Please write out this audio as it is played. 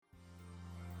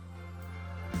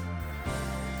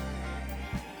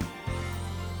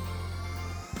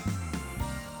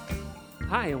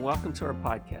Hi, and welcome to our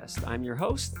podcast. I'm your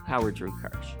host, Howard Drew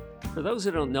Karsh. For those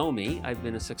who don't know me, I've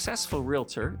been a successful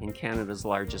realtor in Canada's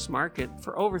largest market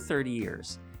for over 30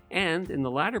 years. And in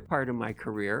the latter part of my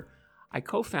career, I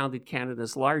co-founded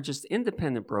Canada's largest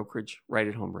independent brokerage, Right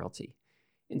at Home Realty.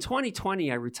 In 2020,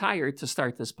 I retired to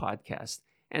start this podcast,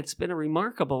 and it's been a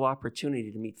remarkable opportunity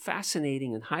to meet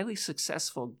fascinating and highly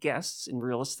successful guests in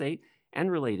real estate and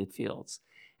related fields,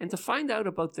 and to find out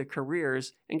about their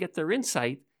careers and get their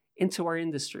insight into our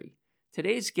industry.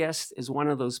 Today's guest is one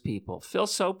of those people, Phil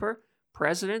Soper,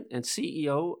 President and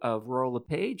CEO of Royal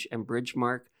LePage and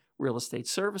Bridgemarq Real Estate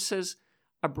Services,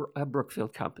 a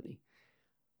Brookfield company.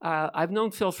 I've known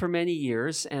Phil for many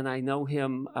years, and I know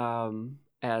him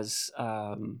as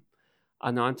an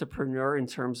entrepreneur in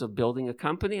terms of building a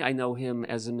company. I know him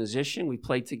as a musician. We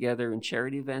played together in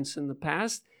charity events in the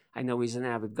past. I know he's an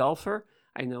avid golfer.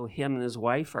 I know him and his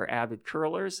wife are avid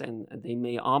curlers, and they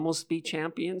may almost be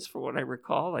champions for what I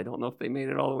recall. I don't know if they made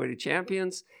it all the way to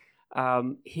champions.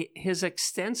 His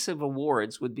extensive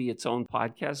awards would be its own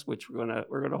podcast, which we're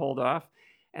gonna hold off.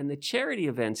 And the charity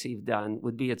events he's done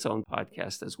would be its own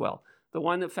podcast as well. The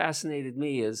one that fascinated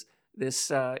me is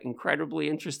this incredibly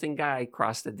interesting guy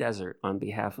crossed the desert on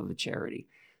behalf of a charity.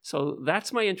 So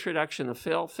that's my introduction to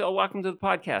Phil. Phil, welcome to the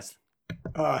podcast.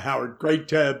 Howard, great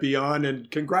to be on, and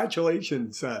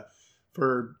congratulations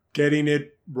for getting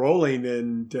it rolling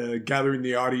and gathering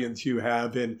the audience you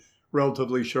have in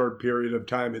relatively short period of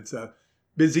time. It's a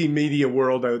busy media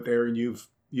world out there, and you've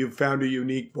found a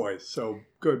unique voice. So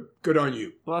good on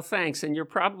you. Well, thanks. And you're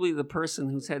probably the person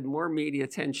who's had more media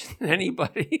attention than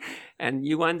anybody, and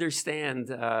you understand,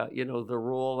 the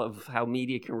role of how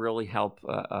media can really help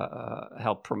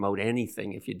promote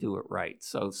anything if you do it right.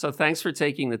 So thanks for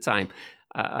taking the time.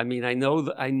 I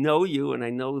know you, and I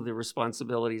know the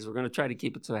responsibilities. We're going to try to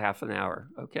keep it to half an hour.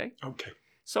 Okay. Okay.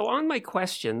 So on my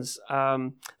questions,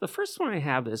 the first one I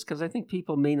have is, because I think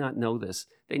people may not know this.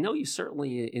 They know you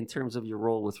certainly in terms of your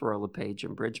role with Royal LePage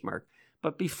and Bridgemarq.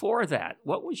 But before that,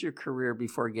 what was your career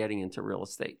before getting into real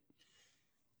estate?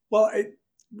 Well,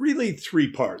 really three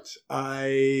parts.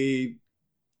 I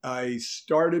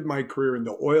started my career in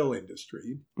the oil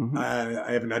industry. Mm-hmm.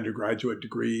 I have an undergraduate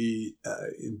degree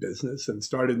in business and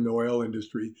started in the oil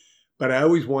industry. But I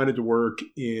always wanted to work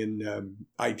in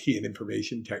IT and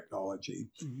information technology.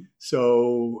 Mm-hmm.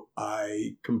 So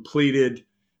I completed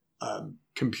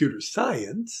computer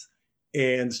science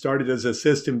and started as a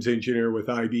systems engineer with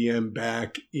IBM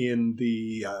back in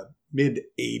the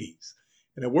mid-'80s.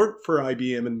 And I worked for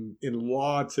IBM in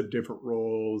lots of different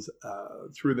roles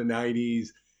through the 90s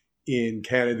in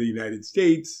Canada, the United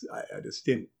States. I had a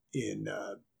stint in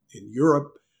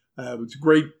Europe. It was a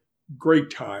great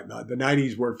time. The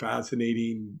 90s were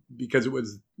fascinating because it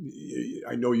was,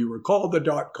 I know you recall the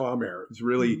dot-com era. It was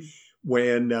really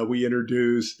when we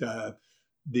introduced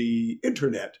the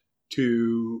internet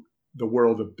to the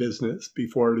world of business.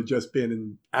 Before it had just been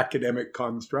an academic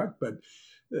construct, but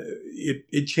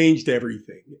it changed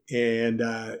everything, and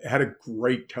had a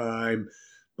great time.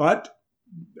 But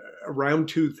around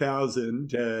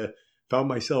 2000, found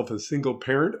myself a single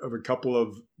parent of a couple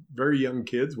of very young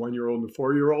kids, 1-year-old and a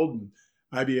 4-year-old. And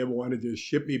IBM wanted to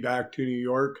ship me back to New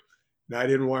York, and I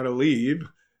didn't want to leave.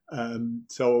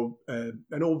 So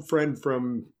an old friend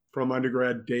from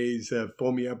undergrad days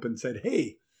phoned me up and said,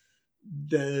 "Hey,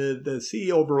 the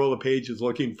CEO of Royal LePage is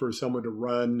looking for someone to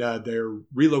run their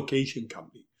relocation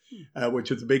company,"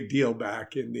 which was a big deal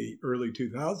back in the early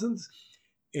 2000s.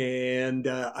 And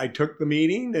I took the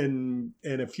meeting,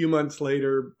 and a few months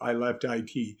later, I left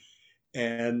IT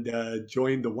and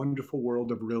joined the wonderful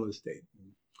world of real estate.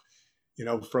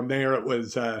 From there, it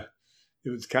was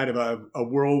kind of a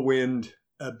whirlwind,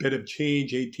 a bit of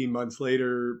change. 18 months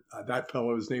later, that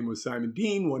fellow's name was Simon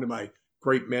Dean, one of my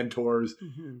great mentors,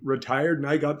 retired, and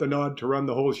I got the nod to run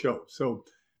the whole show. So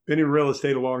been in real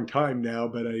estate a long time now,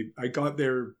 but I got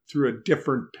there through a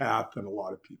different path than a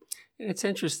lot of people. It's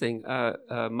interesting.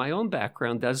 My own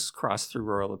background does cross through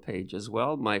Royal LePage as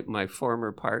well. My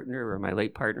former partner, or my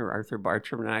late partner, Arthur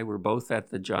Bartram, and I were both at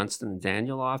the Johnston and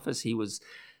Daniel office. He was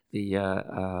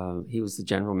the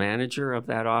general manager of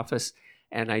that office.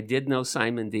 And I did know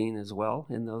Simon Dean as well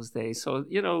in those days. So,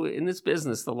 in this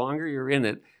business, the longer you're in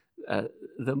it,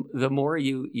 the more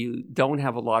you don't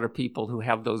have a lot of people who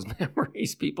have those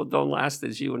memories. People don't last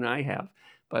as you and I have.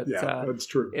 But yeah, that's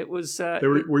true. It was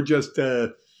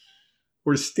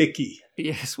we're sticky.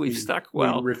 Yes, we've stuck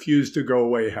well. We refuse to go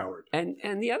away, Howard. And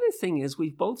the other thing is,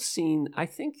 we've both seen, I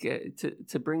think,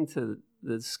 to bring to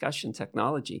the discussion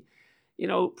technology.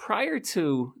 prior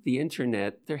to the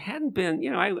internet, there hadn't been,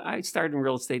 I started in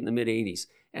real estate in the mid 80s.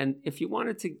 And if you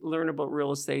wanted to learn about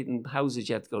real estate and houses,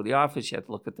 you had to go to the office, you had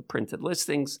to look at the printed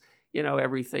listings,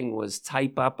 everything was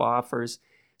type up offers.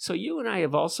 So you and I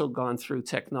have also gone through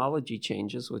technology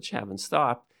changes, which haven't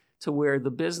stopped, to where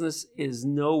the business is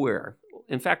nowhere.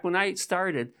 In fact, when I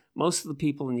started, most of the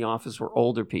people in the office were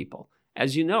older people.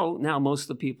 As you know, now most of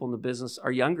the people in the business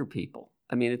are younger people.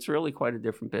 I mean, it's really quite a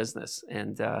different business.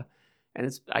 And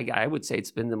it's, I would say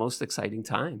it's been the most exciting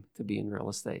time to be in real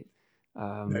estate.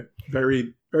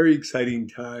 Very, very exciting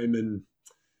time. And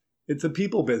it's a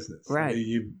people business. Right.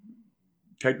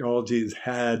 Technology has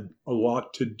had a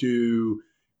lot to do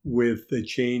with the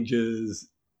changes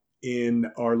in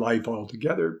our life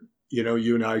altogether.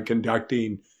 You and I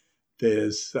conducting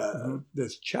this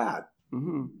this chat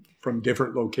from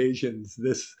different locations.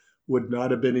 This would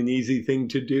not have been an easy thing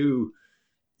to do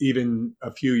even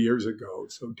a few years ago.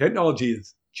 So technology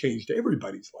has changed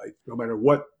everybody's life, no matter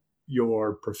what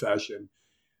your profession.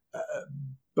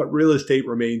 But real estate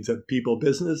remains a people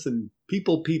business, and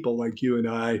people like you and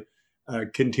I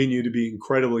continue to be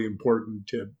incredibly important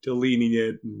to leading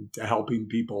it and to helping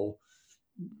people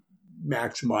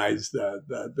maximize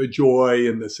the joy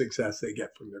and the success they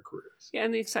get from their careers. Yeah,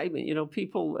 and the excitement.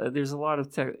 People, there's a lot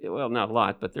of, not a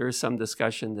lot, but there is some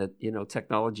discussion that,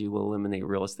 technology will eliminate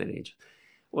real estate agents.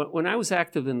 When I was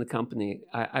active in the company,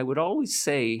 I would always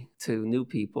say to new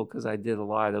people, because I did a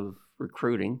lot of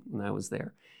recruiting when I was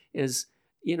there, is,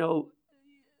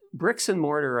 bricks and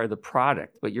mortar are the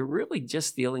product, but you're really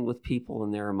just dealing with people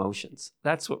and their emotions.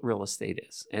 That's what real estate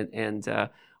is. And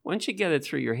once you get it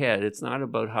through your head, it's not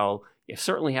about how you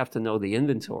certainly have to know the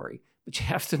inventory, but you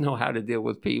have to know how to deal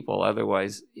with people.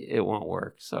 Otherwise, it won't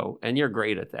work. So, and you're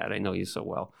great at that. I know you so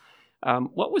well.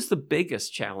 What was the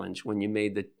biggest challenge when you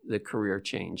made the career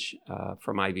change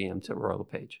from IBM to Royal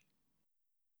LePage?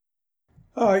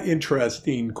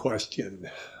 Interesting question.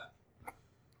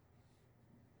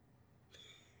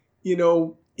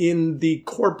 In the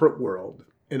corporate world,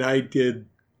 and I did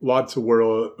lots of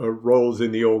roles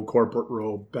in the old corporate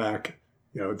world back,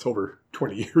 it's over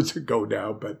 20 years ago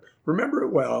now, but remember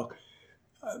it well.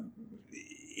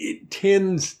 It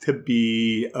tends to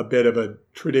be a bit of a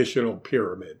traditional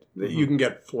pyramid. You can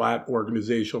get flat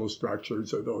organizational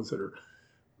structures or those that are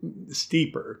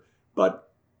steeper. But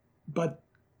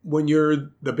when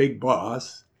you're the big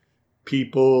boss,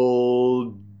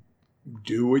 people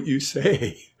do what you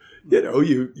say.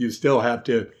 You still have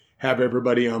to have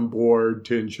everybody on board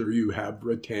to ensure you have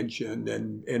retention,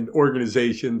 and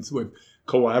organizations with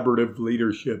collaborative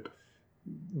leadership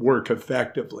work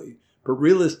effectively. But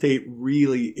real estate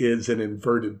really is an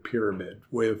inverted pyramid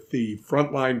with the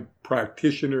frontline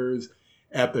practitioners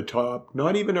at the top,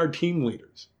 not even our team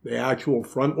leaders. The actual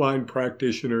frontline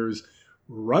practitioners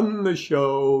run the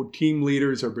show. Team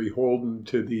leaders are beholden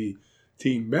to the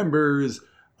team members.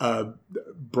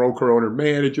 Broker owner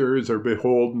managers are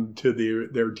beholden to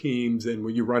their teams. And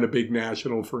when you run a big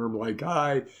national firm like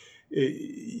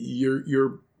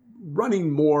you're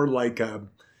running more like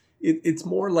it's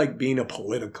more like being a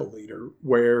political leader,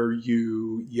 where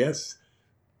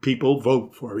people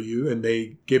vote for you and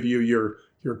they give you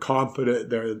your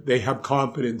confidence. They have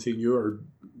confidence in you, or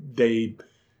they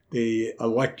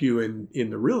elect you in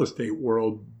the real estate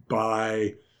world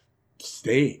by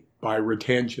staying, by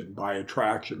retention, by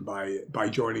attraction, by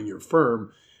joining your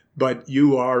firm. But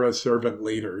you are a servant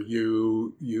leader.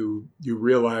 You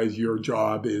realize your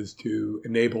job is to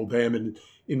enable them, and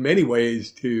in many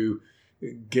ways to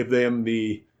give them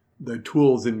the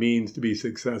tools and means to be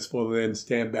successful, and then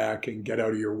stand back and get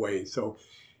out of your way. So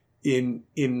in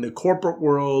the corporate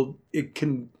world, it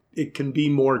can be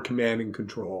more command and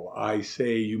control. I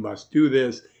say you must do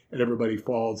this, and everybody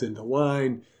falls into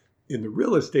line. In the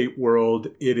real estate world,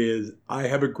 it is, I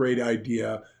have a great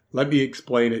idea. Let me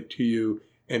explain it to you,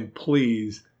 and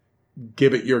please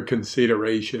give it your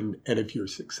consideration. And if you're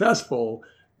successful,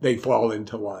 they fall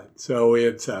into line. So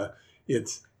it's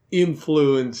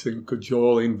influence and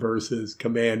cajoling versus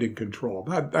command and control.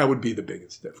 That would be the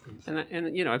biggest difference.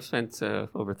 And I've spent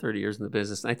over 30 years in the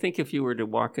business. And I think if you were to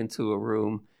walk into a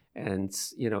room and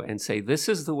say, this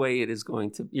is the way it is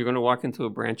you're going to walk into a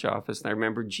branch office. And I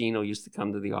remember Gino used to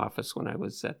come to the office when I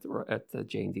was at the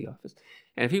J&D office.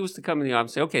 And if he was to come in the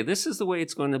office and say, okay, this is the way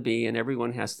it's going to be, and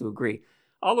everyone has to agree,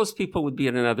 all those people would be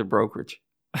at another brokerage.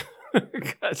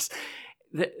 Because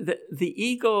the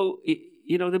ego,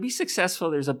 to be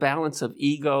successful, there's a balance of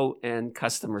ego and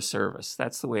customer service.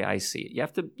 That's the way I see it.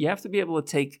 You have to be able to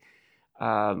take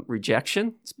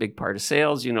rejection. It's a big part of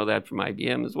sales. You know that from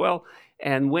IBM as well.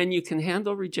 And when you can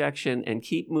handle rejection and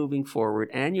keep moving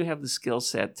forward, and you have the skill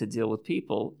set to deal with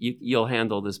people, you'll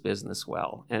handle this business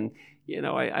well. And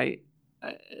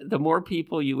the more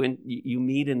people you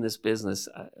meet in this business,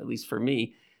 at least for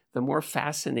me, the more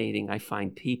fascinating I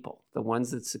find people, the ones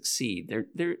that succeed.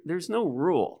 There's no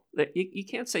rule that you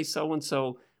can't say so and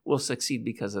so will succeed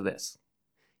because of this.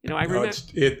 I remember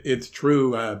it's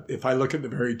true. If I look at the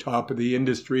very top of the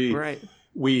industry, right.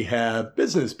 We have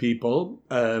business people,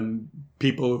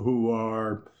 people who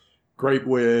are great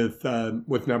with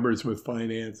numbers, with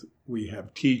finance. We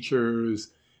have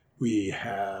teachers. We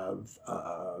have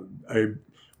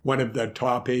one of the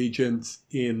top agents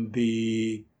in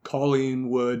the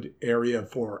Collingwood area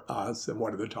for us, and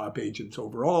one of the top agents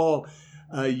overall,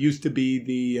 used to be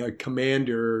the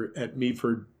commander at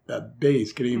Meaford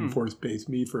Base, Canadian Force Base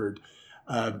Meaford,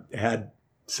 had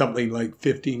something like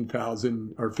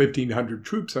 15,000 or 1,500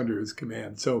 troops under his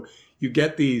command. So you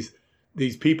get these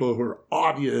people who are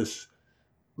obvious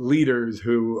leaders,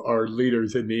 who are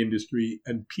leaders in the industry,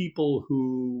 and people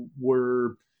who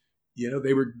were,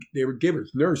 they were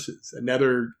givers, nurses,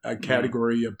 another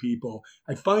category of people.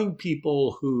 I find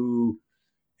people who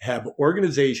have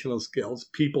organizational skills,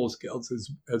 people skills,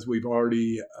 as we've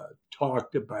already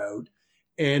talked about,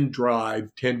 and drive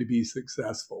tend to be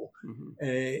successful.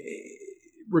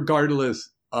 Regardless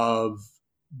of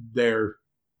their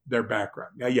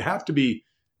background. Now, you have to be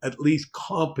at least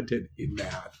competent in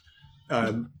math.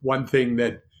 One thing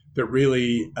that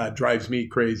really drives me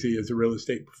crazy as a real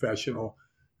estate professional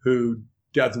who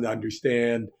doesn't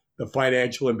understand the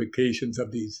financial implications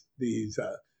of these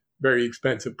very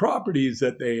expensive properties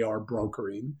that they are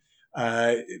brokering.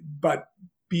 But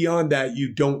beyond that,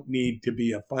 you don't need to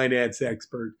be a finance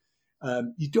expert.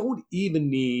 You don't even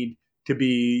need to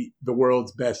be the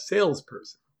world's best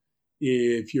salesperson.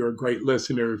 If you're a great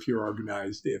listener, if you're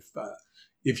organized,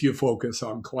 if you focus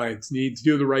on clients' needs,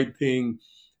 do the right thing,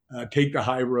 take the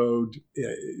high road,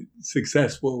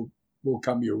 success will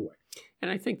come your way.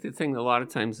 And I think the thing a lot of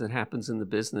times that happens in the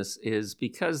business is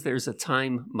because there's a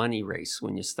time money race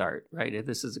when you start, right? If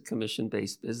this is a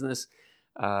commission-based business,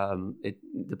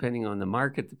 depending on the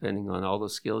market, depending on all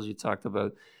those skills you talked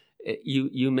about,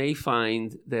 you may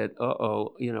find that,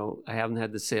 I haven't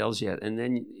had the sales yet. And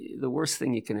then the worst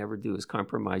thing you can ever do is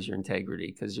compromise your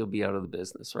integrity, because you'll be out of the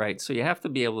business, right? So you have to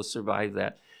be able to survive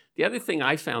that. The other thing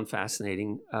I found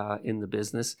fascinating in the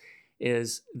business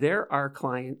is there are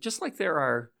clients, just like there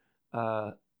are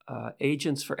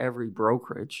agents for every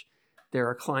brokerage, there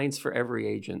are clients for every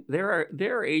agent. There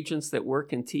are agents that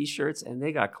work in T-shirts, and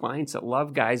they got clients that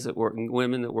love guys that work,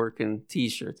 women that work in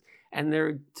T-shirts. And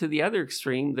there, to the other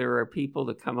extreme, there are people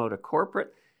that come out of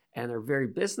corporate and are very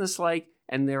businesslike,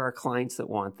 and there are clients that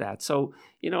want that. So,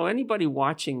 anybody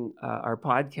watching our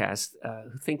podcast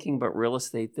thinking about real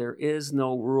estate, there is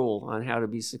no rule on how to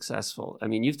be successful. I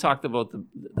mean, you've talked about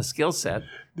the skill set.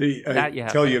 I'll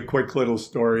tell you a quick little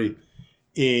story.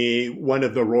 One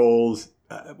of the roles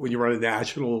when you run a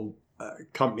national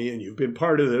company, and you've been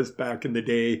part of this back in the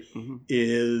day,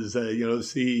 is, the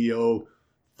CEO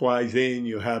flies in,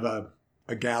 you have a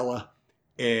gala,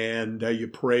 and you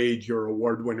parade your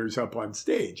award winners up on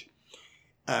stage.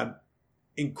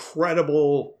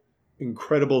 Incredible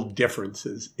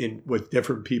differences with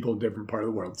different people in different part of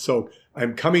the world. So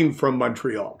I'm coming from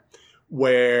Montreal,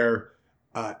 where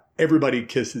everybody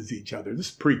kisses each other. This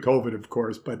is pre-COVID, of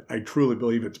course, but I truly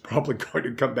believe it's probably going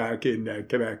to come back in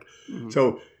Quebec.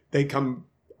 So they come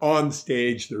on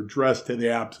stage, they're dressed to the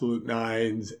absolute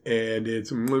nines, and it's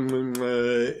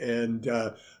and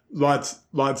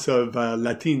lots of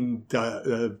Latin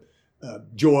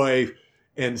joy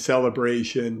and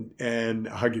celebration and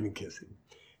hugging and kissing.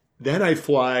 Then I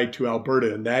fly to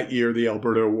Alberta, and that year the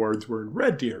Alberta Awards were in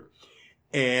Red Deer,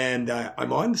 and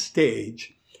I'm on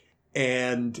stage,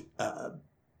 and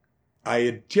I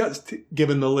had just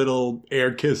given the little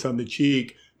air kiss on the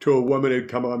cheek to a woman who'd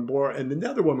come on board, and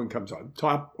another woman comes on,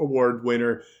 top award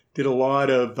winner, did a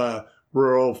lot of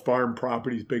rural farm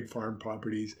properties, big farm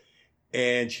properties.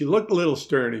 And she looked a little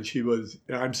stern, and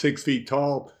I'm 6 feet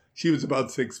tall. She was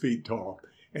about 6 feet tall.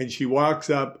 And she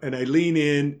walks up, and I lean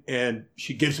in, and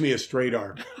she gives me a straight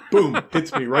arm. Boom,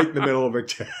 hits me right in the middle of her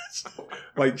chest.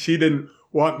 Like she didn't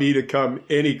want me to come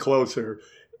any closer.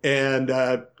 And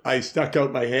I stuck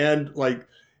out my hand, like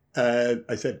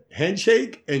I said,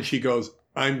 handshake, and she goes,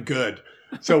 "I'm good."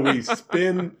 So we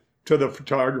spin to the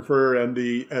photographer and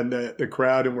the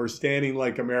crowd, and we're standing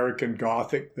like American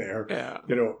Gothic there. Yeah.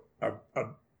 A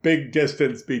big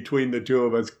distance between the two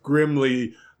of us,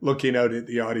 grimly looking out at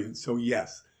the audience. So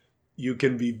yes, you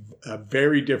can be a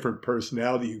very different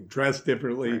personality. You can dress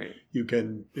differently. Right. You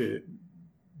can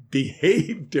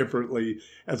behave differently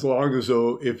as long as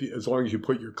you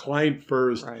put your client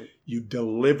first, Right. you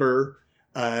deliver.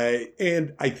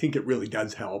 And I think it really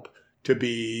does help to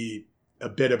be a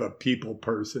bit of a people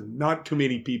person. Not too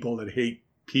many people that hate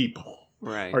people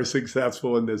Right. are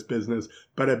successful in this business,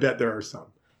 but I bet there are some.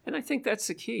 And I think that's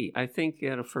the key. I think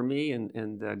for me,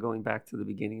 and going back to the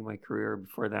beginning of my career,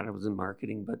 before that I was in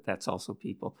marketing, but that's also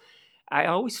people. I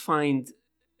always found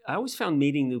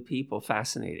meeting new people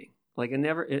fascinating. Like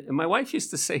my wife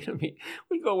used to say to me,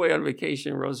 we'd go away on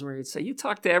vacation, Rosemary would say, you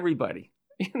talk to everybody,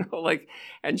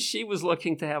 and she was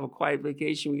looking to have a quiet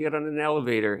vacation. We get on an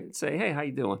elevator and say, hey, how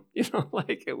you doing?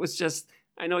 It was just,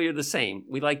 I know you're the same.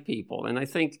 We like people. And I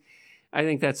think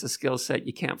that's a skill set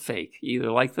you can't fake. You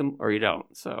either like them or you don't.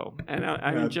 So, and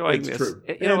I'm enjoying this. True.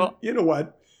 You know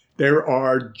what? There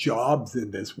are jobs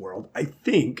in this world. I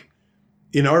think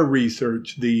in our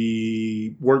research,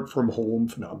 the work from home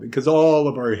phenomenon, because all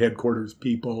of our headquarters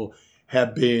people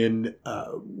have been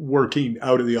working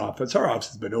out of the office. Our office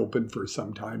has been open for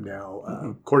some time now,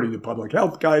 according to public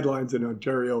health guidelines in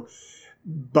Ontario.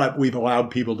 But we've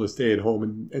allowed people to stay at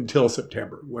home until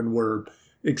September, when we're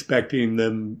expecting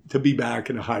them to be back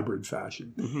in a hybrid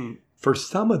fashion. Mm-hmm. For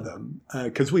some of them,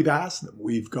 because we've asked them,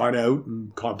 we've gone out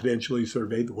and confidentially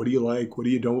surveyed, what do you like, what do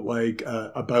you don't like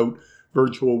about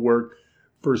virtual work.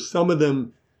 For some of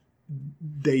them,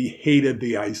 they hated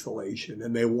the isolation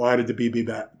and they wanted to be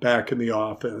back in the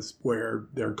office where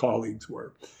their colleagues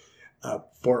were.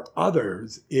 For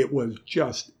others, it was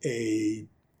just a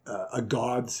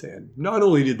godsend. Not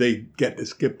only did they get to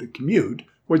skip the commute,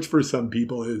 which for some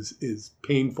people is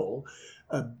painful,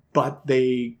 but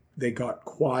they got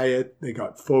quiet, they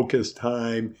got focused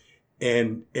time,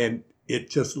 and it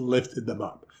just lifted them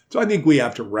up. So I think we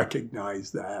have to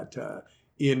recognize that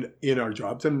in our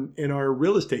jobs, and in our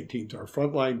real estate teams, our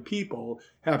frontline people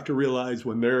have to realize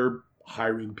when they're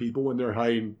hiring people, when they're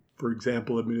hiring, for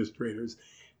example, administrators,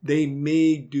 they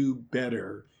may do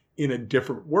better in a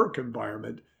different work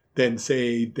environment than,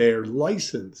 say, their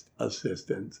licensed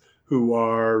assistants who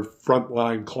are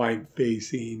frontline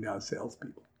client-facing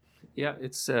salespeople. Yeah,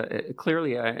 it's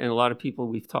clearly, and a lot of people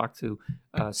we've talked to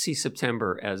see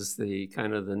September as the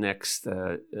kind of the next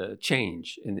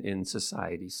change in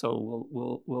society. So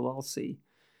we'll all see.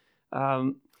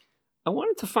 I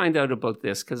wanted to find out about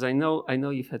this because I know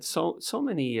you've had so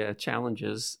many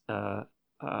challenges,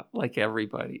 like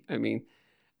everybody. I mean,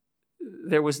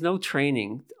 there was no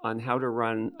training on how to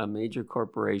run a major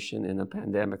corporation in a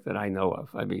pandemic that I know of.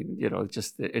 I mean,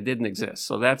 it didn't exist.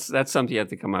 So that's something you have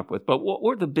to come up with. But what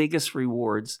were the biggest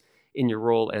rewards in your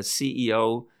role as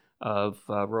CEO of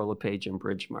Royal LePage and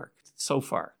Bridgemarq so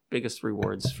far? Biggest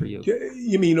rewards for you?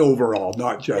 You mean overall,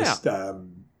 not just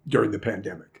during the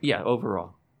pandemic? Yeah,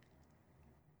 overall.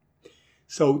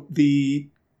 So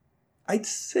I'd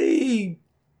say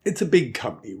it's a big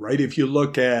company, right? If you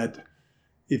look at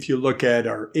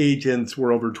our agents,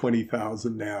 we're over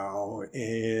 20,000 now.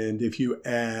 And if you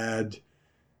add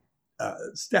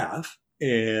staff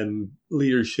and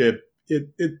leadership,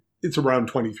 it's around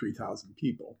 23,000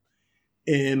 people.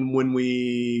 And when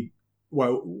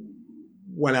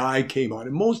I came on,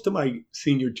 and most of my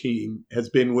senior team has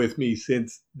been with me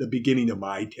since the beginning of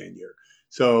my tenure.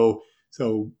 So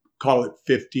call it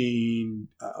 15,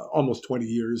 almost 20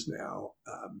 years now.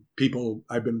 People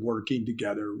I've been working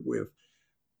together with,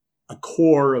 a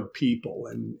core of people,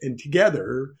 and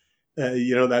together,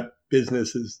 that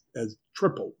business has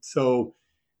tripled. So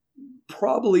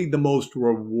probably the most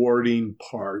rewarding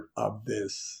part of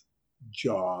this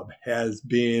job has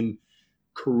been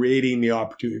creating the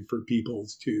opportunity for people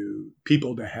to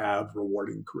have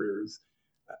rewarding careers.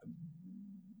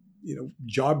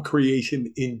 Job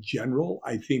creation in general,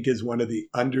 I think, is one of the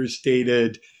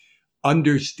understated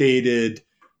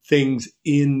things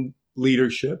in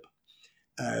leadership.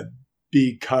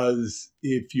 Because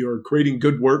if you're creating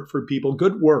good work for people,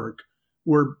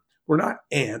 we're not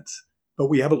ants, but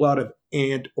we have a lot of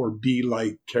ant or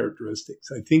bee-like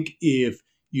characteristics. I think if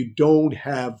you don't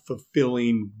have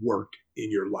fulfilling work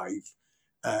in your life,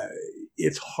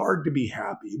 it's hard to be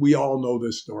happy. We all know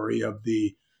the story of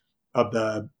the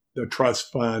trust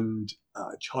fund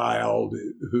child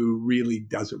who really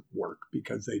doesn't work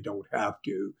because they don't have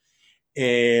to.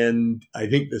 And I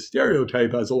think the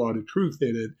stereotype has a lot of truth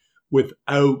in it.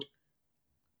 Without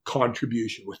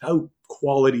contribution, without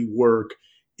quality work,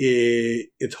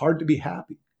 it's hard to be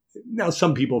happy. Now,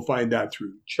 some people find that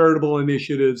through charitable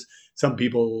initiatives. Some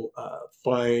people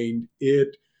find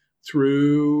it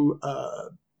through,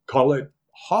 call it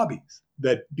hobbies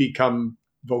that become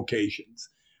vocations.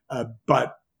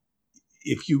 But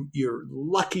if you're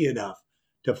lucky enough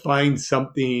to find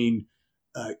something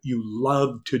you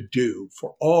love to do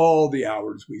for all the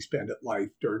hours we spend at life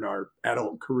during our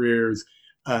adult careers,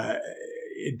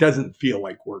 it doesn't feel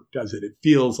like work, does it? It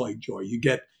feels like joy. You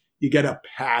get a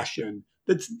passion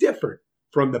that's different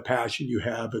from the passion you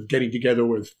have of getting together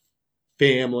with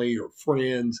family or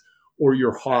friends or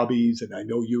your hobbies. And I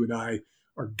know you and I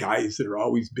are guys that are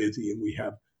always busy and we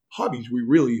have hobbies we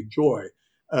really enjoy.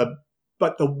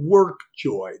 But the work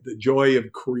joy, the joy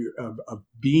of career, of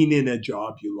being in a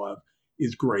job you love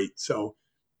is great. So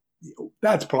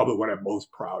that's probably what I'm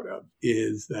most proud of,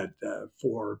 is that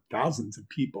for thousands of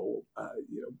people,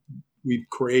 we've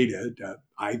created,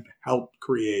 I've helped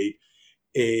create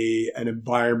an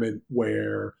environment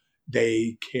where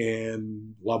they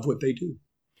can love what they do.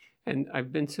 And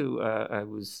I've been to,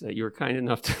 you were kind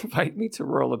enough to invite me to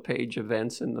Royal LePage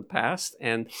events in the past,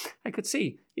 and I could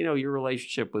see, your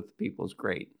relationship with people is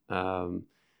great.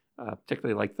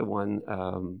 Particularly like the one,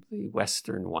 the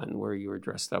Western one, where you were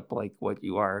dressed up like what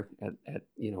you are at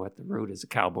the root as a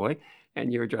cowboy,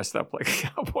 and you were dressed up like a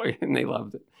cowboy, and they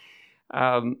loved it.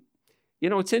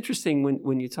 It's interesting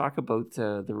when you talk about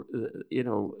the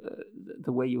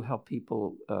way you help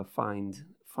people find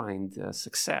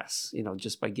success,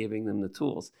 just by giving them the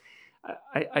tools.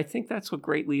 I think that's what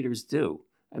great leaders do.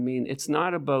 I mean, it's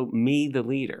not about me, the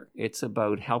leader. It's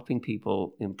about helping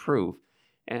people improve.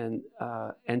 And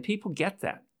people get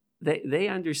that. They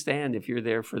understand if you're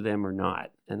there for them or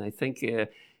not. And I think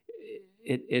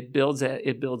it builds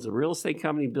a real estate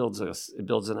company, it builds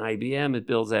an IBM, it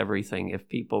builds everything if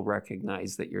people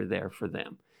recognize that you're there for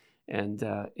them. And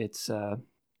I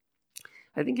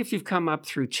think if you've come up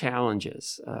through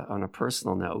challenges on a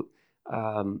personal note,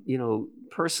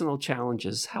 personal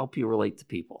challenges help you relate to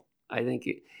people. I think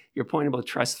your point about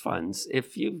trust funds,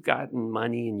 if you've gotten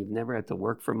money and you've never had to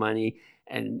work for money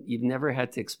and you've never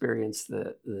had to experience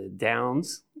the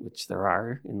downs, which there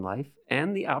are in life,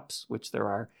 and the ups, which there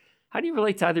are, how do you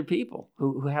relate to other people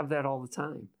who have that all the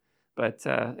time? But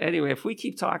anyway, if we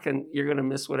keep talking, you're going to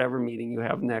miss whatever meeting you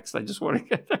have next. I just want to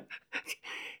get there.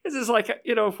 This is like,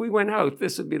 if we went out,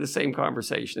 this would be the same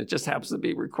conversation. It just happens to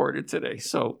be recorded today.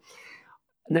 So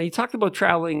now you talked about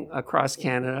traveling across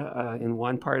Canada. In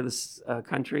one part of this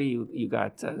country, you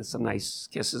got some nice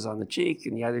kisses on the cheek,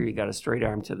 and the other, you got a straight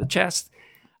arm to the chest.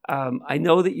 I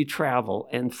know that you travel,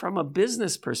 and from a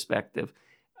business perspective,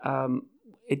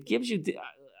 it gives you.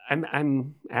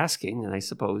 I'm asking, and I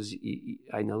suppose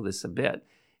I know this a bit.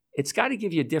 It's got to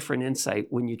give you a different insight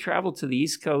when you travel to the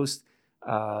East Coast,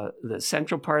 the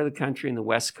central part of the country, and the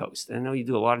West Coast. I know you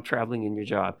do a lot of traveling in your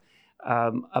job.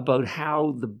 About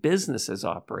how the business is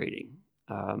operating.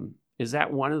 Is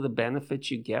that one of the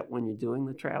benefits you get when you're doing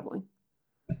the traveling?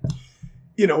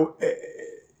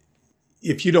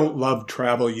 If you don't love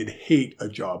travel, you'd hate a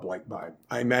job like mine.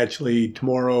 I'm actually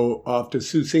tomorrow off to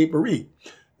Sault Ste. Marie,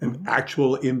 an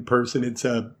actual in-person. It's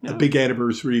a big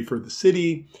anniversary for the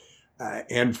city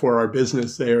and for our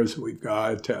business there. So we've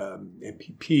got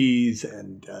MPPs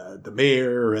and the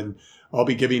mayor, and I'll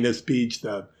be giving a speech.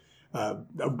 A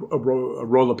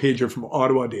Royal LePager from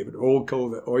Ottawa, David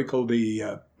Oikel,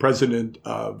 the president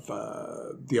of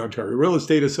the Ontario Real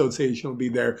Estate Association, will be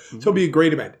there. Mm-hmm. So it'll be a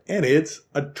great event. And it's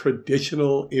a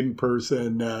traditional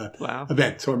in-person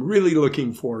event. So I'm really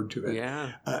looking forward to it.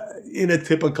 Yeah. In a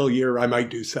typical year, I might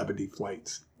do 70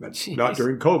 flights. That's not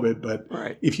during COVID, but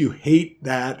if you hate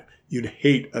that, you'd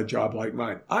hate a job like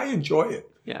mine. I enjoy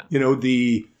it. Yeah.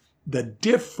 The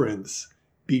difference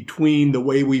between the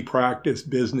way we practice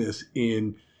business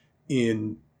in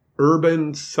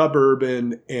urban,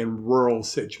 suburban, and rural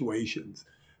situations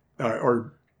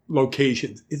or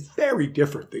locations is very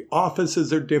different. The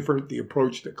offices are different. The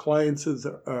approach to clients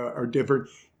are different.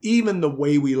 Even the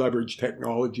way we leverage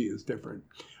technology is different.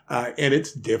 And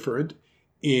it's different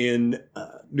in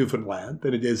Newfoundland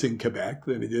than it is in Quebec,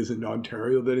 than it is in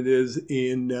Ontario, than it is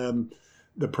in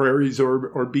the prairies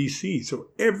or BC. So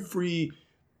every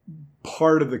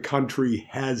part of the country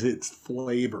has its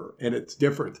flavor and its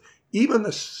difference. Even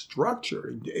the structure,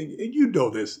 and you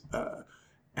know this,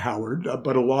 Howard,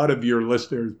 but a lot of your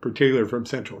listeners, particularly from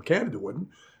Central Canada, wouldn't.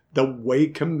 The way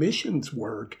commissions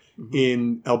work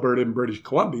in Alberta and British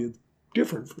Columbia is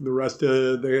different from the rest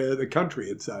of the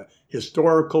country. It's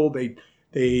historical.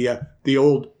 The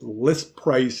old list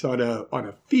price on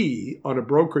a fee, on a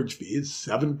brokerage fee, is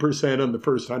 7% on the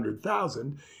first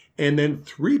 100,000. And then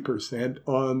 3%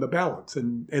 on the balance.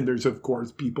 And there's, of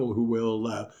course, people who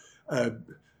will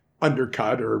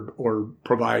undercut or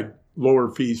provide lower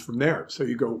fees from there. So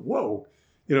you go, whoa,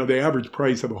 the average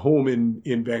price of a home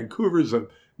in Vancouver is $1.5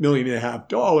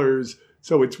 million.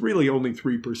 So it's really only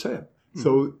 3%.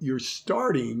 So you're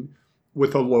starting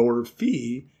with a lower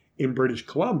fee in British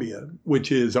Columbia,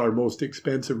 which is our most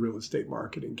expensive real estate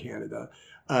market in Canada,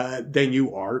 than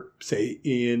you are, say,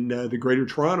 in the Greater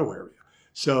Toronto area.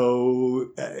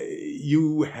 So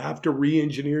you have to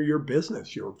re-engineer your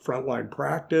business, your frontline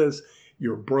practice,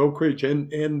 your brokerage,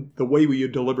 and the way you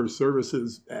deliver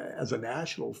services as a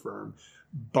national firm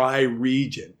by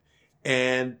region.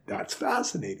 And that's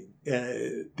fascinating.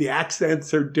 The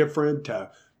accents are different.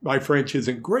 My French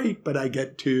isn't great, but I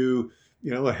get to,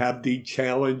 have the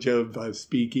challenge of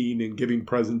speaking and giving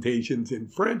presentations in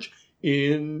French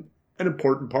in an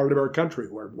important part of our country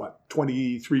where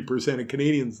 23% of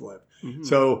Canadians live. Mm-hmm.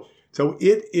 So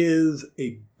it is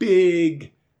a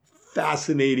big,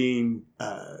 fascinating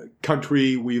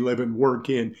country we live and work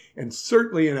in, and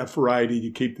certainly enough variety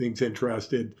to keep things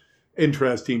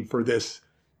interesting for this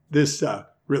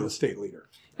real estate leader.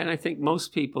 And I think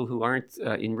most people who aren't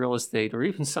in real estate, or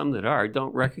even some that are,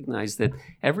 don't recognize that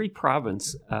every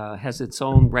province has its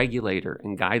own regulator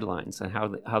and guidelines on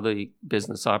how the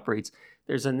business operates.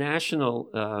 There's a national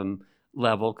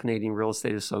level, Canadian Real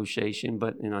Estate Association,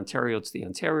 but in Ontario, it's the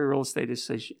Ontario Real Estate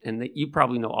Association, and you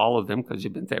probably know all of them because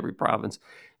you've been to every province.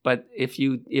 But if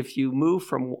you're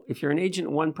an agent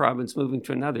in one province moving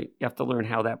to another, you have to learn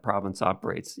how that province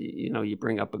operates. You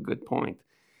bring up a good point.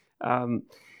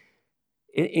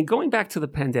 In going back to the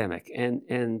pandemic, and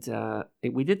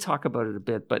we did talk about it a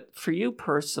bit, but for you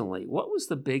personally, what was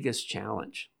the biggest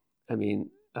challenge? I mean,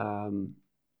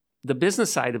 the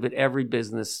business side of it, every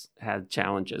business had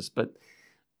challenges, but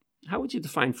how would you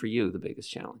define for you the biggest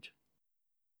challenge?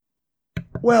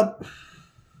 Well,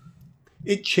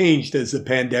 it changed as the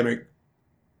pandemic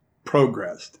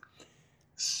progressed.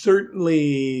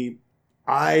 Certainly,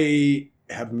 I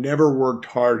have never worked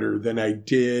harder than I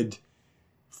did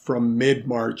from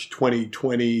mid-March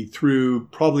 2020 through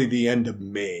probably the end of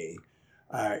May.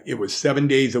 It was 7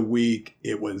 days a week.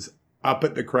 It was up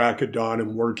at the crack of dawn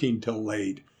and working till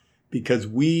late because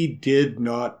we did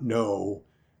not know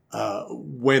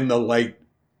when the light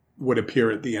would appear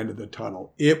at the end of the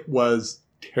tunnel. It was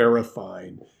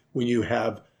terrifying when you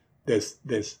have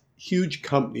this huge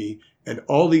company and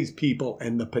all these people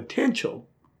and the potential.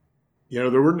 There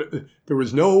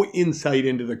was no insight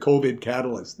into the COVID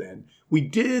catalyst then. We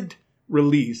did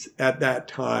release at that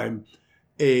time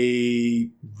a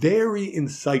very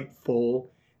insightful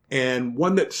and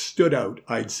one that stood out,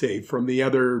 I'd say, from the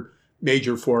other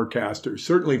major forecasters,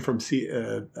 certainly from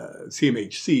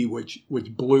CMHC,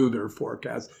 which blew their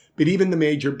forecast, but even the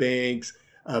major banks,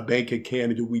 Bank of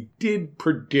Canada, we did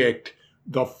predict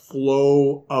the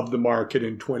flow of the market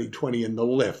in 2020 and the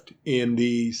lift in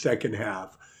the second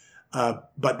half.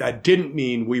 But that didn't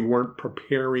mean we weren't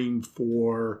preparing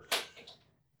for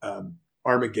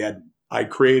Armageddon. I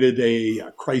created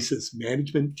a crisis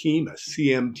management team, a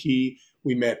CMT.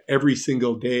 We met every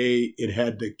single day. It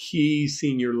had the key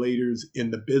senior leaders in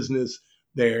the business.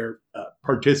 Their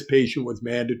participation was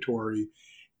mandatory.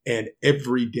 And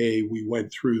every day we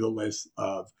went through the list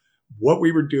of what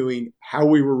we were doing, how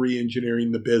we were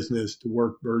re-engineering the business to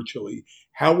work virtually,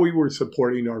 how we were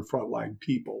supporting our frontline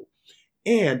people.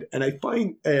 And I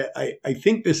find, I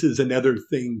think this is another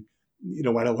thing,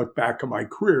 when I look back on my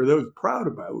career that I was proud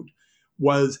about,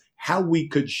 was how we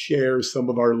could share some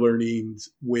of our learnings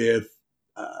with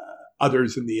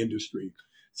others in the industry.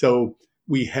 So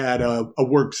we had a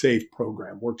WorkSafe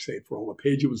program, WorkSafe for All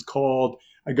LePage it was called.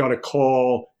 I got a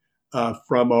call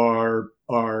from our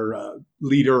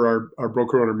leader, our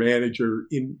broker owner manager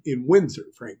in Windsor,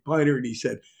 Frank Piner, and he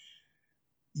said,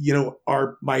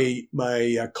 my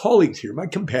colleagues here, my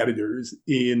competitors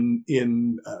in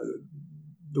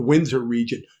the Windsor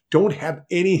region don't have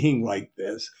anything like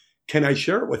this. Can I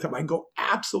share it with them? I go,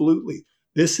 absolutely.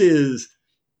 This is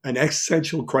an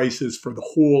existential crisis for the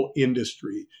whole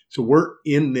industry. So we're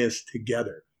in this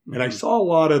together. Mm-hmm. And I saw a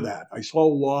lot of that. I saw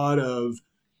a lot of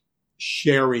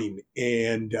sharing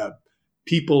and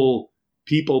people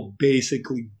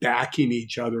basically backing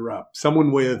each other up.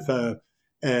 Someone with an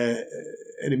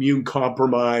immune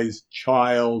compromised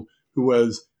child who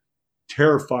was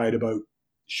terrified about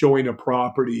showing a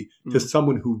property to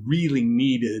someone who really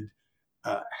needed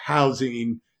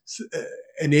housing.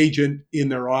 An agent in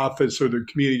their office or their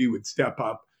community would step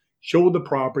up, show the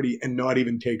property, and not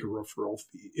even take a referral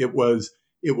fee. It was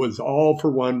all for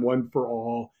one for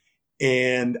all.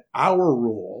 And our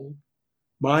role,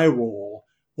 my role,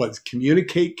 was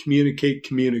communicate,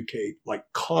 like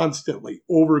constantly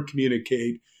over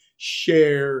communicate,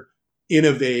 share,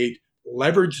 innovate,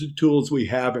 leverage the tools we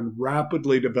have, and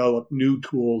rapidly develop new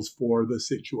tools for the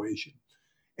situation.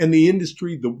 And the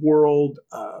industry, the world,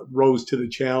 rose to the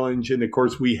challenge. And of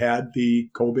course, we had the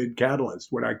COVID catalyst,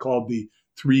 what I called the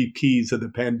 3 Ps of the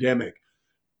pandemic: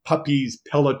 puppies,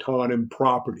 Peloton, and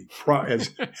property.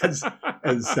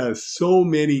 As so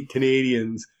many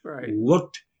Canadians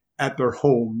looked at their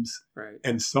homes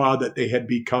and saw that they had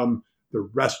become their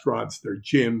restaurants, their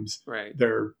gyms,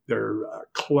 their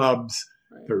clubs,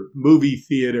 their movie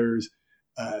theaters,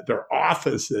 their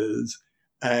offices,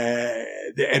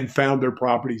 and found their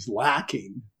properties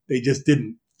lacking. They just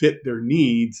didn't fit their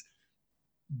needs.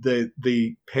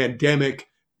 The pandemic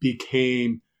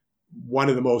became one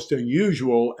of the most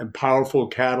unusual and powerful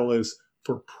catalysts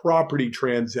for property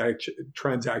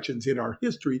transactions in our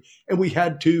history, and we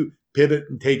had to pivot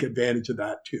and take advantage of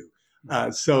that too.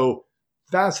 So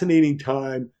fascinating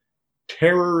time,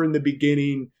 terror in the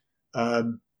beginning,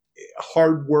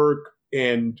 hard work,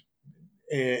 and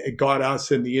it got us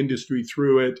and the industry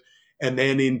through it, and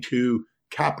then into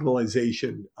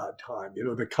capitalization time.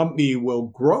 The company will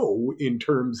grow in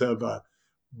terms of a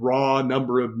raw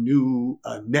number of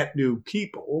net new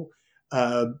people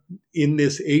in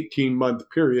this 18-month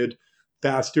period,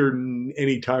 faster than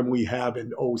any time we have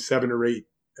in 7 or 8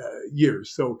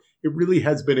 years. So it really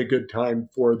has been a good time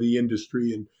for the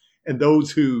industry, and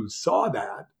those who saw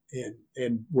that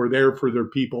and were there for their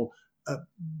people,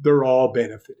 they're all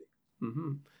benefiting.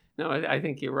 Mm-hmm. No, I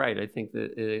think you're right. I think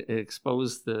that it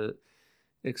exposed the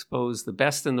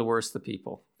best and the worst of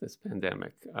people, this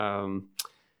pandemic.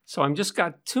 So I'm just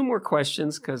got 2 more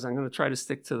questions because I'm going to try to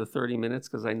stick to the 30 minutes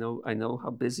because I know how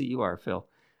busy you are, Phil.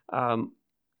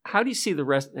 How do you see the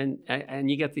rest? And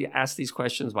you get to ask these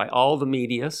questions by all the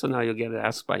media, so now you'll get it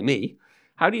asked by me.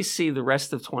 How do you see the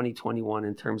rest of 2021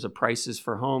 in terms of prices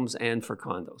for homes and for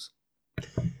condos?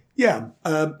 Yeah.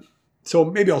 So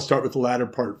maybe I'll start with the latter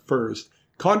part first.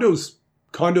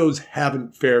 Condos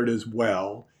haven't fared as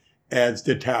well as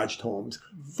detached homes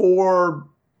for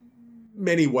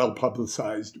many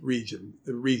well-publicized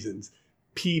reasons.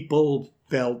 People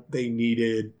felt they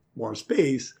needed more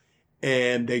space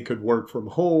and they could work from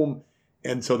home,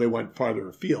 and so they went farther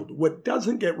afield. What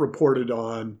doesn't get reported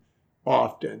on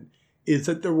often is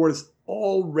that there was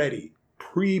already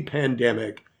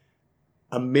pre-pandemic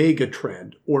a mega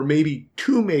trend, or maybe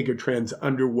 2 mega trends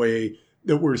underway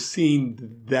that we're seeing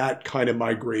that kind of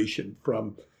migration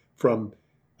from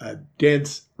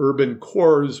dense urban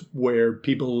cores where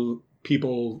people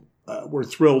were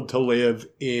thrilled to live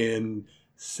in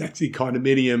sexy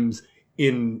condominiums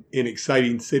in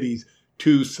exciting cities,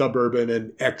 to suburban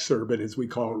and exurban, as we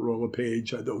call it, Roll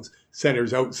LePage, those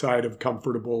centers outside of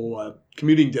comfortable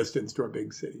commuting distance to our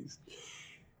big cities.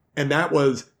 And that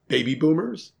was baby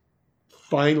boomers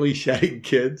finally shedding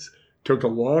kids. Took a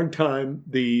long time.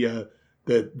 The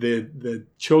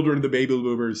children of the baby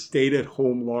boomers stayed at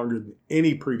home longer than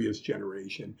any previous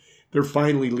generation. They're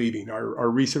finally leaving. Our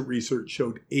recent research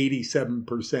showed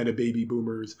 87% of baby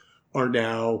boomers are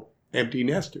now empty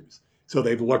nesters. So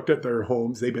they've looked at their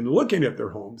homes. They've been looking at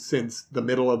their homes since the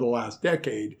middle of the last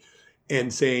decade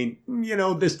and saying,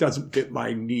 this doesn't fit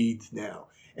my needs now.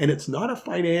 And it's not a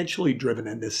financially driven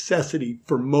a necessity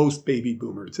for most baby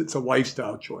boomers. It's a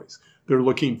lifestyle choice. They're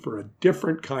looking for a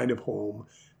different kind of home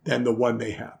than the one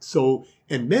they have. So,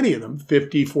 and many of them,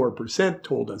 54%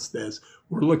 told us this,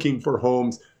 were looking for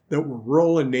homes that were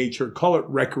rural in nature, call it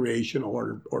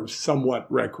recreational or somewhat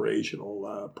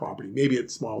recreational property. Maybe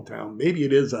it's small town. Maybe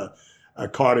it is a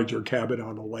cottage or cabin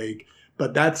on a lake.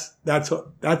 But that's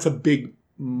a big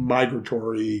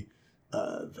migratory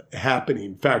happening.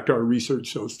 In fact, our research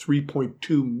shows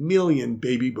 3.2 million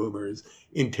baby boomers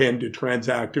intend to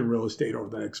transact in real estate over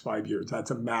the next 5 years.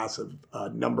 That's a massive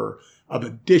number of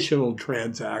additional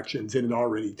transactions in an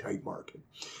already tight market.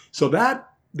 So that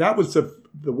was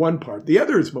the one part. The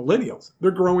other is millennials.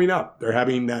 They're growing up. They're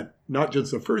having that, not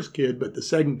just the first kid, but the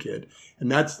second kid.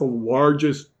 And that's the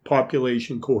largest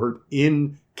population cohort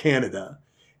in Canada.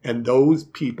 And those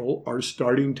people are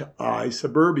starting to eye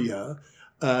suburbia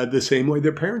the same way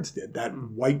their parents did, that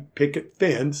white picket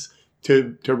fence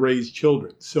to raise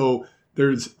children. So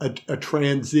there's a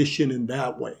transition in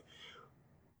that way.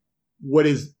 What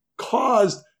has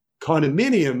caused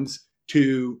condominiums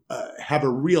to have a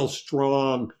real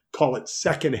strong, call it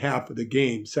second half of the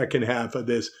game, second half of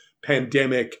this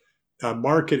pandemic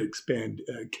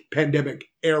pandemic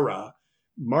era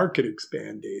market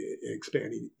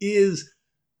expanding is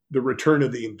the return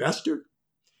of the investor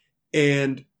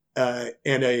and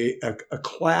a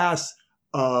class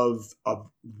of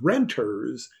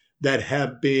renters that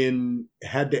have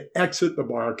had to exit the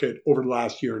market over the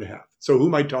last year and a half. So who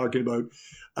am I talking about?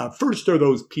 First are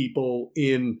those people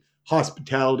in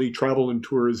hospitality, travel, and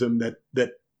tourism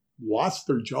that lost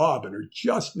their job and are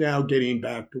just now getting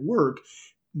back to work.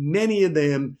 Many of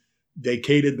them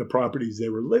vacated the properties they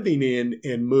were living in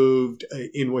and moved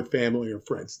in with family or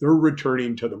friends. They're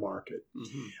returning to the market.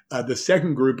 Mm-hmm. The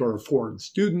second group are foreign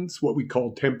students, what we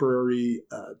call temporary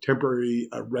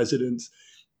residents.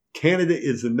 Canada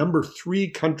is the number 3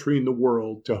 country in the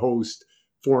world to host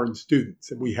foreign students,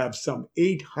 and we have some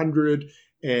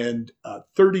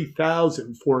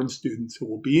 830,000 foreign students who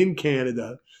will be in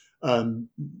Canada.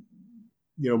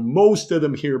 Most of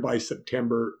them here by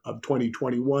September of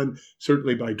 2021,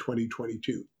 certainly by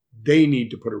 2022. They need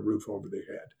to put a roof over their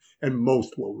head, and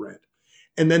most will rent.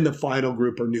 And then the final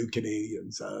group are new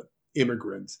Canadians,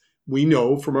 immigrants. We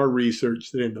know from our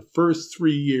research that in the first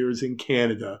 3 years in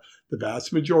Canada, the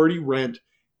vast majority rent,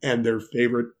 and their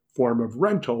favorite form of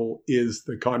rental is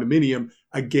the condominium,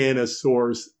 again, a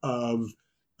source of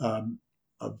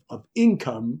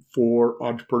income for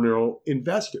entrepreneurial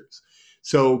investors.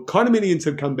 So condominiums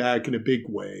have come back in a big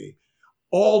way.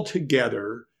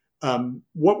 Altogether,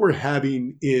 what we're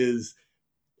having is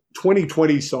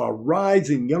 2020 saw a rise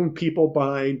in young people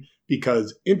buying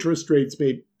because interest rates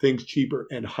made things cheaper,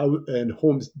 and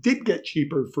homes did get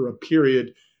cheaper for a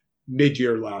period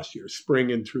mid-year last year,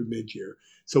 spring and through mid-year.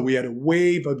 So we had a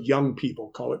wave of young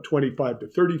people, call it 25 to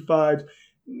 35.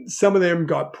 Some of them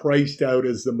got priced out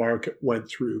as the market went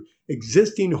through.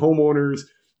 Existing homeowners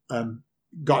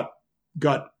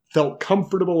felt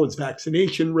comfortable as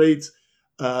vaccination rates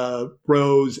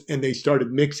rose, and they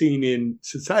started mixing in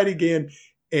society again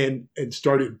and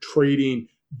started trading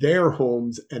their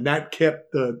homes, and that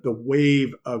kept the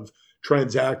wave of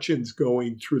transactions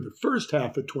going through the first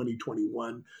half of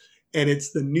 2021. And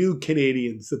it's the new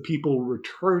Canadians, the people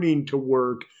returning to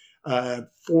work,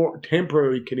 for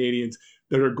temporary Canadians,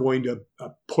 that are going to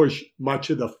push much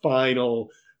of the final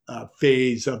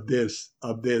phase of this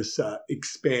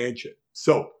expansion.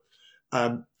 So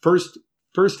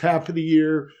first half of the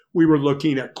year, we were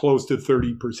looking at close to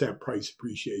 30% price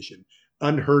appreciation.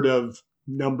 Unheard of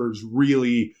numbers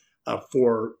really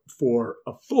for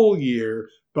a full year.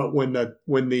 But when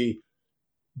the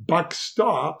buck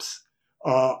stops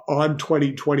on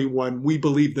 2021, we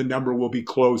believe the number will be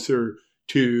closer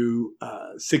to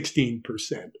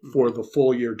 16% for the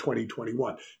full year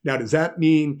 2021. Now, does that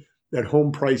mean that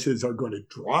home prices are going to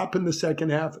drop in the second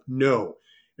half? No.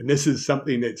 And this is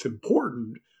something that's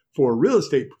important for real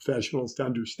estate professionals to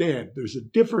understand. There's a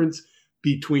difference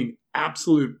between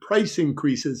absolute price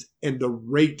increases and the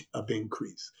rate of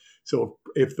increase. So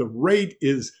if the rate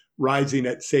is rising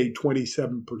at, say,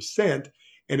 27%,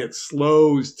 and it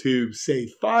slows to, say,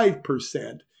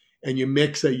 5%, and you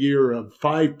mix a year of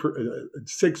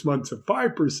 6 months of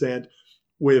 5%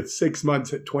 with 6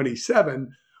 months at 27,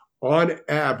 on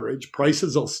average,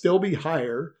 prices will still be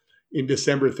higher in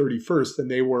December 31st than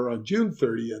they were on June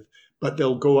 30th, but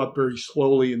they'll go up very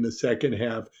slowly in the second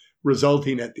half,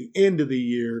 resulting at the end of the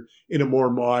year in a more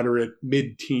moderate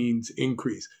mid-teens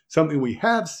increase, something we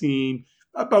have seen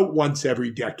about once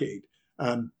every decade.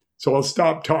 So I'll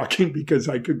stop talking because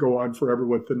I could go on forever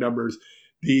with the numbers.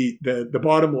 The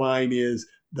bottom line is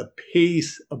the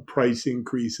pace of price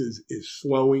increases is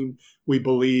slowing. We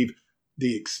believe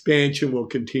the expansion will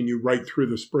continue right through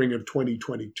the spring of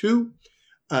 2022.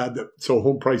 So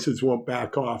home prices won't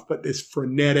back off, but this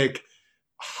frenetic,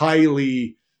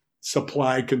 highly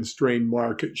supply-constrained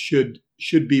market should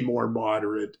be more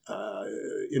moderate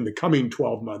in the coming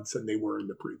 12 months than they were in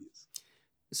the previous.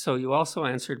 So you also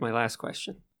answered my last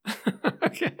question.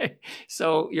 Okay,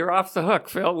 so you're off the hook,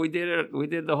 Phil. We did it. We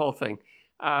did the whole thing.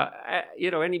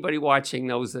 Anybody watching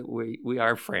knows that we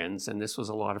are friends, and this was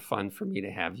a lot of fun for me to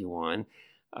have you on.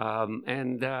 I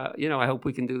hope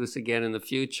we can do this again in the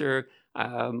future.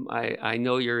 I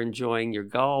know you're enjoying your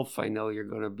golf. I know you're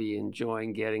going to be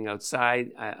enjoying getting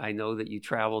outside. I know that you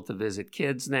travel to visit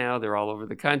kids now. They're all over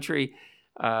the country.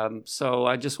 So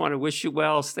I just want to wish you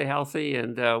well, stay healthy,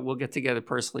 and we'll get together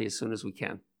personally as soon as we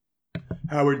can.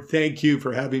 Howard, thank you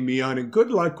for having me on, and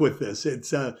good luck with this.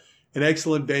 It's an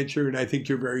excellent venture, and I think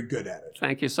you're very good at it.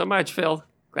 Thank you so much, Phil.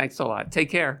 Thanks a lot. Take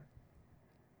care.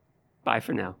 Bye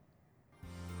for now.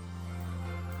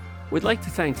 We'd like to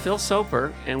thank Phil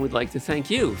Soper, and we'd like to thank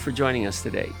you for joining us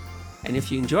today. And if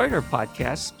you enjoyed our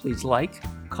podcast, please like,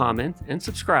 comment, and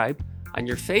subscribe on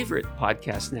your favorite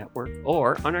podcast network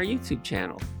or on our YouTube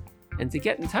channel. And to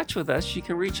get in touch with us, you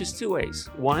can reach us 2 ways.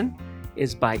 One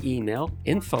is by email,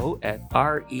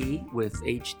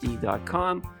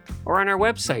 info@rewithhd.com, or on our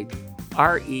website,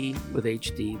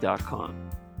 rewithhd.com.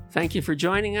 Thank you for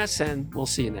joining us, and we'll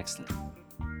see you next time.